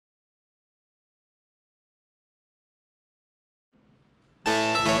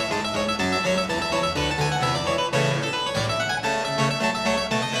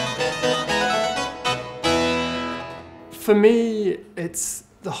For me, it's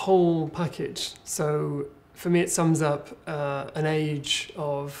the whole package. So for me, it sums up an age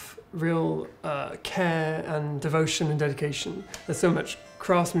of real care and devotion and dedication. There's so much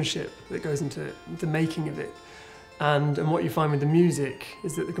craftsmanship that goes into the making of it. And what you find with the music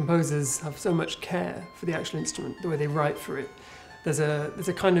is that the composers have so much care for the actual instrument, the way they write for it. There's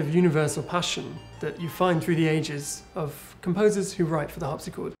a kind of universal passion that you find through the ages of composers who write for the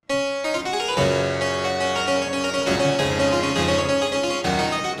harpsichord.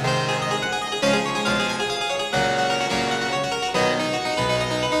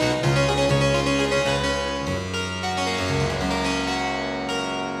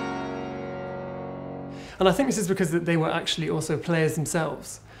 And I think this is because they were actually also players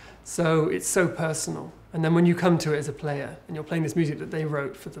themselves. So it's so personal. And then when you come to it as a player and you're playing this music that they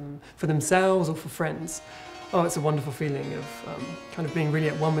wrote for themselves or for friends, oh, it's a wonderful feeling of kind of being really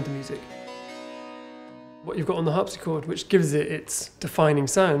at one with the music. What you've got on the harpsichord, which gives it its defining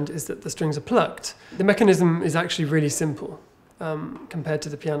sound, is that the strings are plucked. The mechanism is actually really simple compared to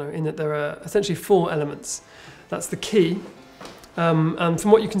the piano, in that there are essentially 4 elements. That's the key, and from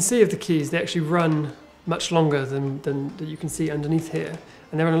what you can see of the keys, they actually run much longer than you can see underneath here.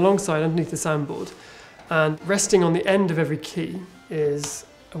 And they're on alongside underneath the soundboard. And resting on the end of every key is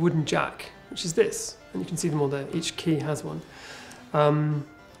a wooden jack, which is this. And you can see them all there. Each key has one.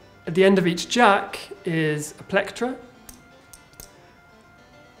 At the end of each jack is a plectra.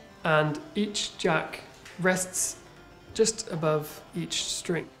 And each jack rests just above each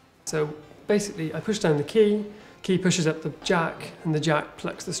string. So basically, I push down the key pushes up the jack, and the jack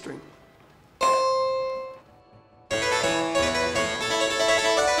plucks the string.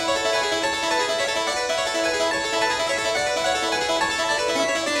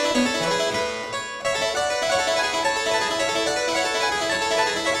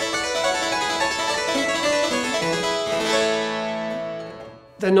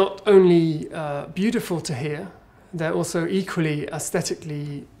 They're not only beautiful to hear, they're also equally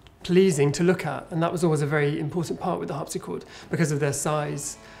aesthetically pleasing to look at, and that was always a very important part with the harpsichord. Because of their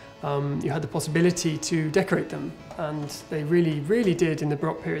size, you had the possibility to decorate them, and they really did in the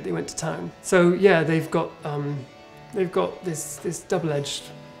Baroque period. They went to town. So yeah, they've got this double-edged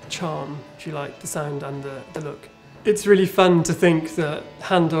charm, if you like, the sound and the look. It's really fun to think that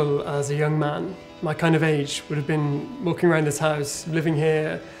Handel, as a young man, my kind of age, would have been walking around this house, living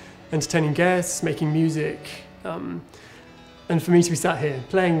here, entertaining guests, making music. And for me to be sat here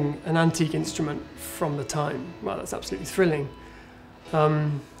playing an antique instrument from the time, well, that's absolutely thrilling.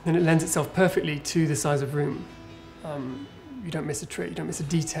 And it lends itself perfectly to the size of room. You don't miss a trick, you don't miss a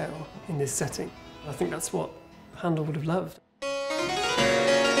detail in this setting. I think that's what Handel would have loved.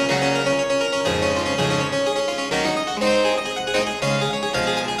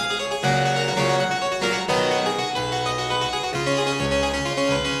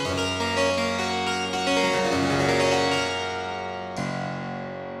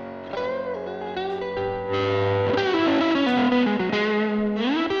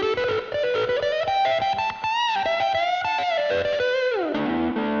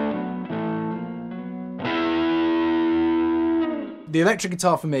 The electric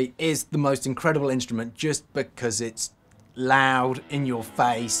guitar for me is the most incredible instrument just because it's loud, in your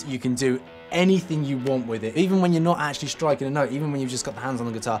face, you can do anything you want with it. Even when you're not actually striking a note, even when you've just got the hands on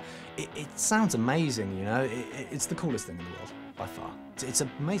the guitar, it sounds amazing, you know? It's the coolest thing in the world, by far. It's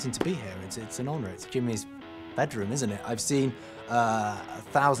amazing to be here, it's an honour. It's Jimi's bedroom, isn't it? I've seen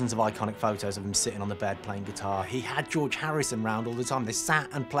thousands of iconic photos of him sitting on the bed playing guitar. He had George Harrison round all the time. They sat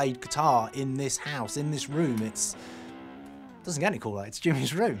and played guitar in this house, in this room. Doesn't get any cooler, it's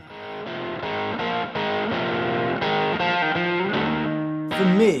Jimi's room. For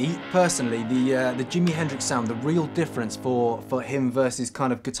me, personally, the Jimi Hendrix sound, the real difference for him versus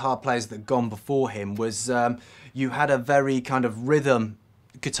kind of guitar players that had gone before him was you had a very kind of rhythm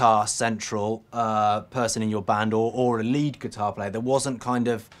guitar central person in your band or a lead guitar player. There wasn't kind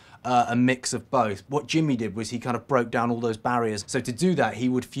of a mix of both. What Jimi did was he kind of broke down all those barriers. So to do that, he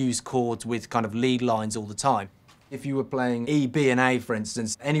would fuse chords with kind of lead lines all the time. If you were playing E, B and A, for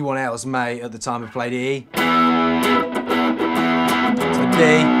instance, anyone else may at the time have played E to the B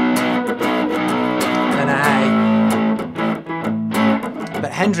and an A.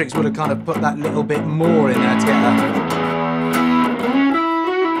 But Hendrix would have kind of put that little bit more in there together.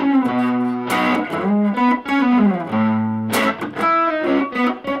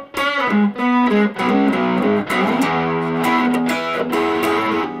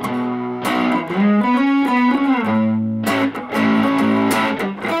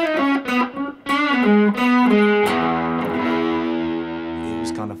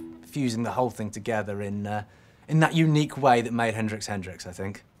 Fusing the whole thing together in in that unique way that made Hendrix Hendrix, I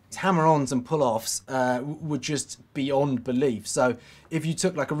think. His hammer-ons and pull-offs were just beyond belief. So if you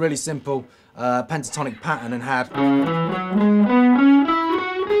took like a really simple pentatonic pattern and had...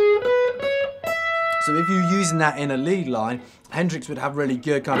 So if you're using that in a lead line, Hendrix would have really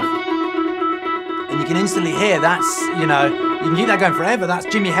good kind of... And you can instantly hear that's, you know, you can keep that going forever. That's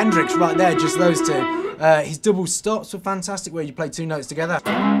Jimi Hendrix right there, just those two. His double stops were fantastic, where you play two notes together.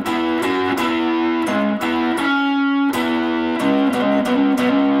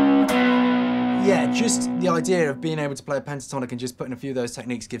 Yeah, just the idea of being able to play a pentatonic and just putting a few of those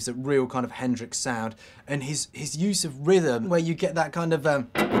techniques gives a real kind of Hendrix sound. And his use of rhythm, where you get that kind of...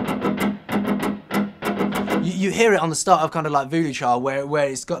 You hear it on the start of kind of like Voodoo Child, where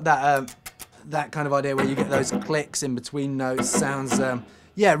it's got that that kind of idea where you get those clicks in between notes. Sounds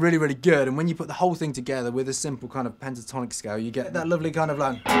yeah, really, really good. And when you put the whole thing together with a simple kind of pentatonic scale, you get that lovely kind of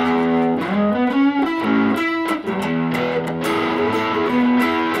like...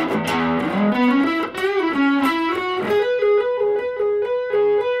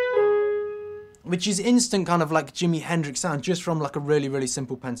 Which is instant kind of like Jimi Hendrix sound, just from like a really, really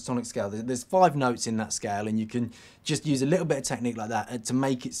simple pentatonic scale. There's 5 notes in that scale, and you can just use a little bit of technique like that to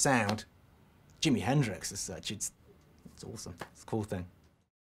make it sound Jimi Hendrix as such. It's awesome. It's a cool thing.